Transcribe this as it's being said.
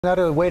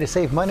Another way to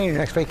save money on your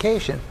next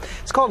vacation.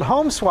 It's called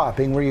home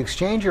swapping, where you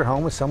exchange your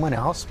home with someone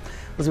else.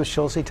 Elizabeth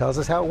Schulze tells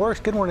us how it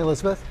works. Good morning,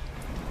 Elizabeth.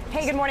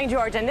 Hey, good morning,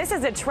 George. And this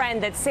is a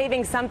trend that's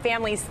saving some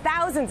families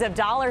thousands of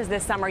dollars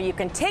this summer. You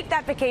can take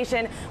that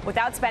vacation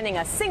without spending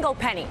a single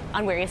penny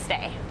on where you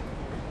stay.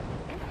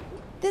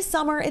 This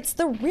summer, it's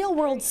the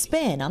real-world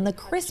spin on the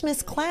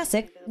Christmas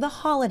classic, The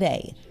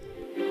Holiday.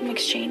 Home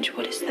exchange,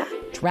 what is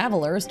that?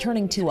 Travelers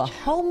turning to a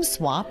home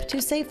swap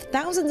to save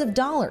thousands of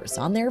dollars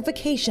on their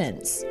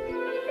vacations.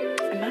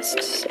 I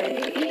must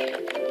say,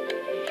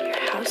 your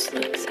house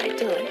looks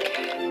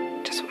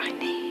idyllic. Just what I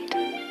need.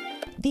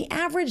 The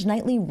average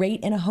nightly rate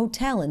in a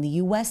hotel in the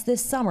U.S.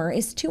 this summer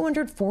is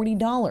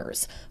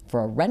 $240.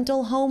 For a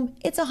rental home,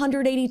 it's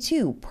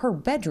 $182 per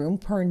bedroom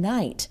per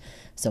night.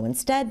 So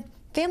instead,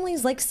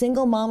 families like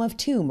single mom of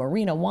two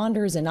Marina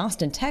Wanders in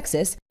Austin,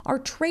 Texas, are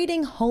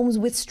trading homes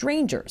with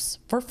strangers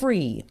for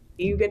free.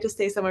 You get to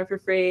stay somewhere for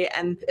free,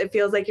 and it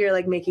feels like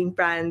you're making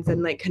friends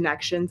and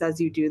connections as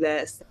you do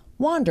this.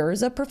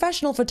 Wanders, a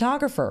professional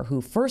photographer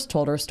who first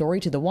told her story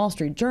to the Wall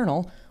Street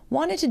Journal,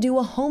 wanted to do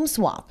a home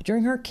swap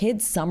during her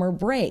kids' summer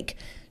break.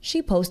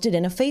 She posted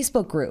in a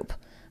Facebook group.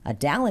 A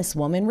Dallas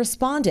woman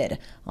responded,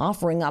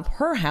 offering up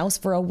her house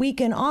for a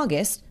week in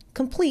August,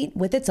 complete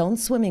with its own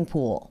swimming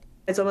pool.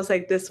 It's almost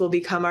like this will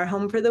become our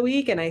home for the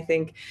week. And I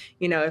think,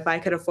 if I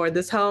could afford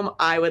this home,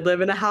 I would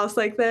live in a house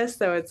like this.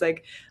 So it's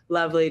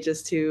lovely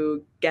just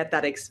to get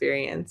that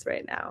experience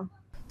right now.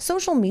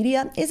 Social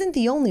media isn't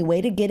the only way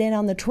to get in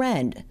on the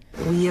trend.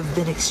 We have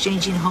been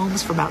exchanging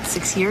homes for about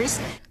 6 years.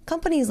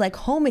 Companies like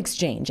Home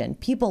Exchange and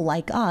people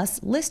like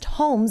us list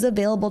homes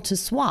available to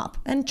swap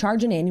and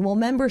charge an annual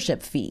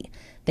membership fee.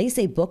 They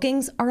say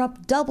bookings are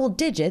up double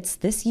digits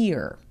this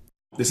year.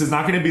 This is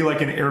not going to be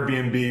like an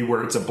Airbnb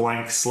where it's a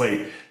blank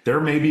slate. There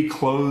may be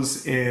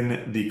clothes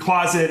in the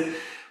closet,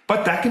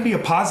 but that can be a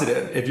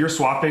positive. If you're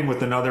swapping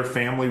with another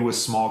family with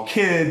small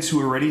kids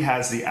who already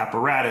has the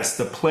apparatus,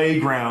 the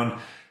playground,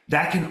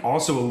 that can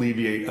also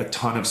alleviate a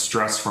ton of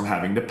stress from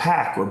having to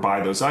pack or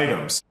buy those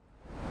items.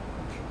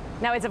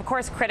 Now, it's of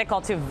course critical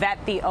to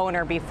vet the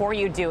owner before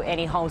you do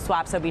any home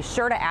swap, so be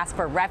sure to ask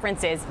for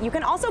references. You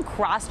can also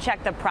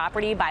cross-check the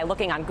property by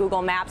looking on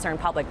Google Maps or in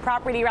public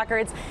property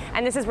records.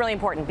 And this is really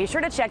important. Be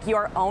sure to check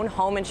your own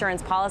home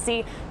insurance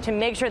policy to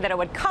make sure that it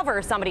would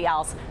cover somebody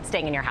else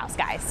staying in your house,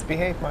 guys.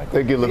 Behave, Mike.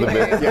 Thank you,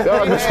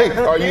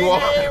 Elizabeth.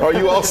 Are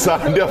you all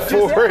signed up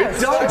for it?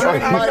 Don't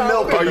drink my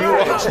milk.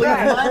 Leave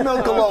my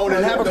milk alone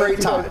and have a great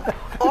time.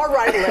 All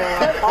right,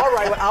 Lara. All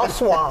right, I'll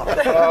swap.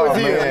 Oh,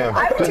 man.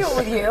 I would do it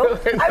with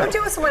you. I would do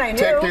it with someone I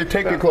knew.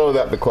 Take your clothes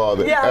out the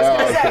closet. Yeah, I was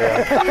going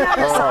to say, clean out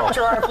the sock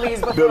drawer, please.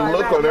 The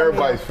look on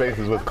everybody's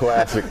faces was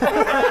classic.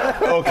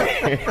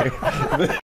 Okay.